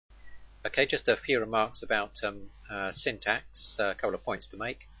Okay, just a few remarks about syntax, a couple of points to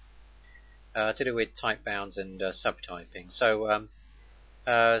make to do with type bounds and subtyping. So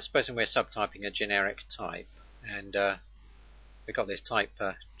supposing we're subtyping a generic type, and we've got this type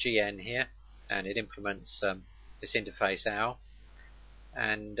GN here, and it implements this interface OW,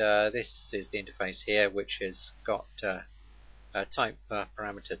 and this is the interface here, which has got a type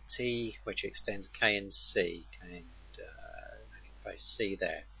parameter T, which extends K and C, and interface C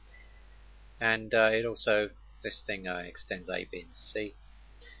there. And it also, this thing extends A, B, and C.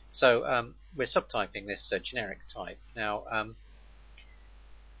 So we're subtyping this generic type. Now,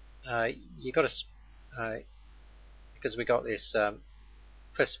 you got to, because we got this. The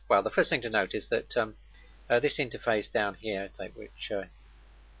first thing to note is that this interface down here, which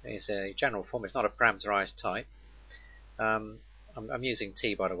is a general form, it's not a parameterized type. I'm using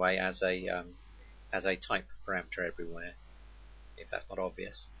T, by the way, as a type parameter everywhere, if that's not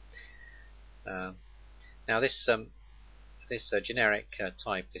obvious. Now this generic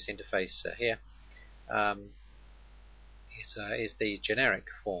type, this interface here, is the generic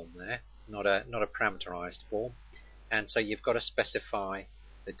form there, not a parameterized form, and so you've got to specify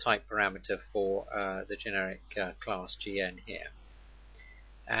the type parameter for the generic class GN here.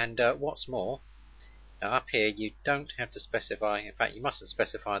 And what's more, up here you don't have to specify. In fact, you mustn't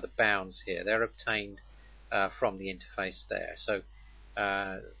specify the bounds here. They're obtained from the interface there. So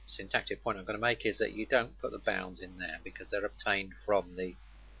syntactic point I'm going to make is that you don't put the bounds in there because they're obtained from the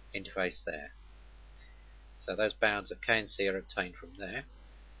interface there. So those bounds of K and C are obtained from there.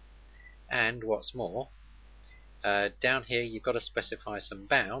 And what's more, down here you've got to specify some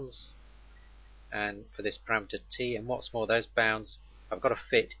bounds, and for this parameter T, and what's more, those bounds have got to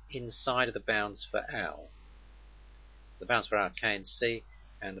fit inside of the bounds for L. So the bounds for L are K and C,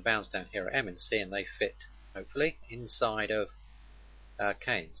 and the bounds down here are M and C, and they fit, hopefully, inside of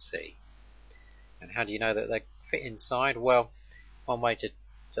K and C. And how do you know that they fit inside? Well, one way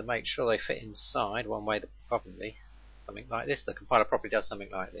to make sure they fit inside, one way that probably something like this. The compiler probably does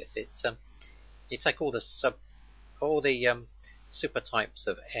something like this. You take all the supertypes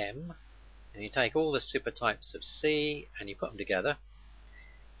of M, and you take all the supertypes of C, and you put them together,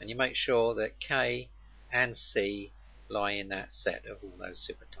 and you make sure that K and C lie in that set of all those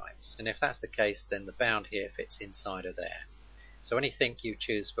supertypes. And if that's the case, then the bound here fits inside of there. So anything you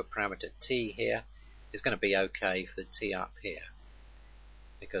choose for parameter T here is going to be okay for the T up here,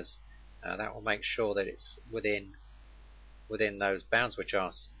 because that will make sure that it's within those bounds, which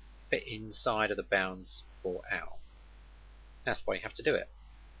are fit inside of the bounds for L. That's why you have to do it.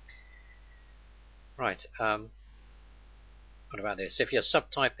 Right. What about this? If you're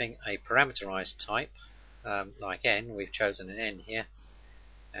subtyping a parameterized type, like N, we've chosen an N here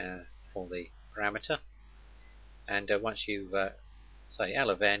for the parameter. And once you say L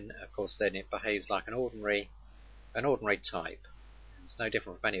of N, of course, then it behaves like an ordinary type. It's no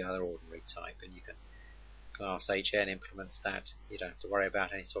different from any other ordinary type, and you can class HN implements that. You don't have to worry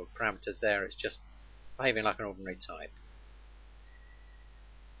about any sort of parameters there. It's just behaving like an ordinary type.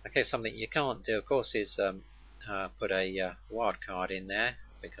 Okay, something you can't do, of course, is put a wildcard in there,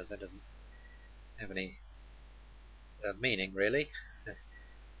 because that doesn't have any meaning really.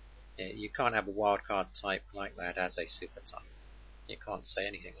 You can't have a wildcard type like that as a super type. You can't say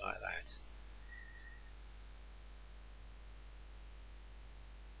anything like that.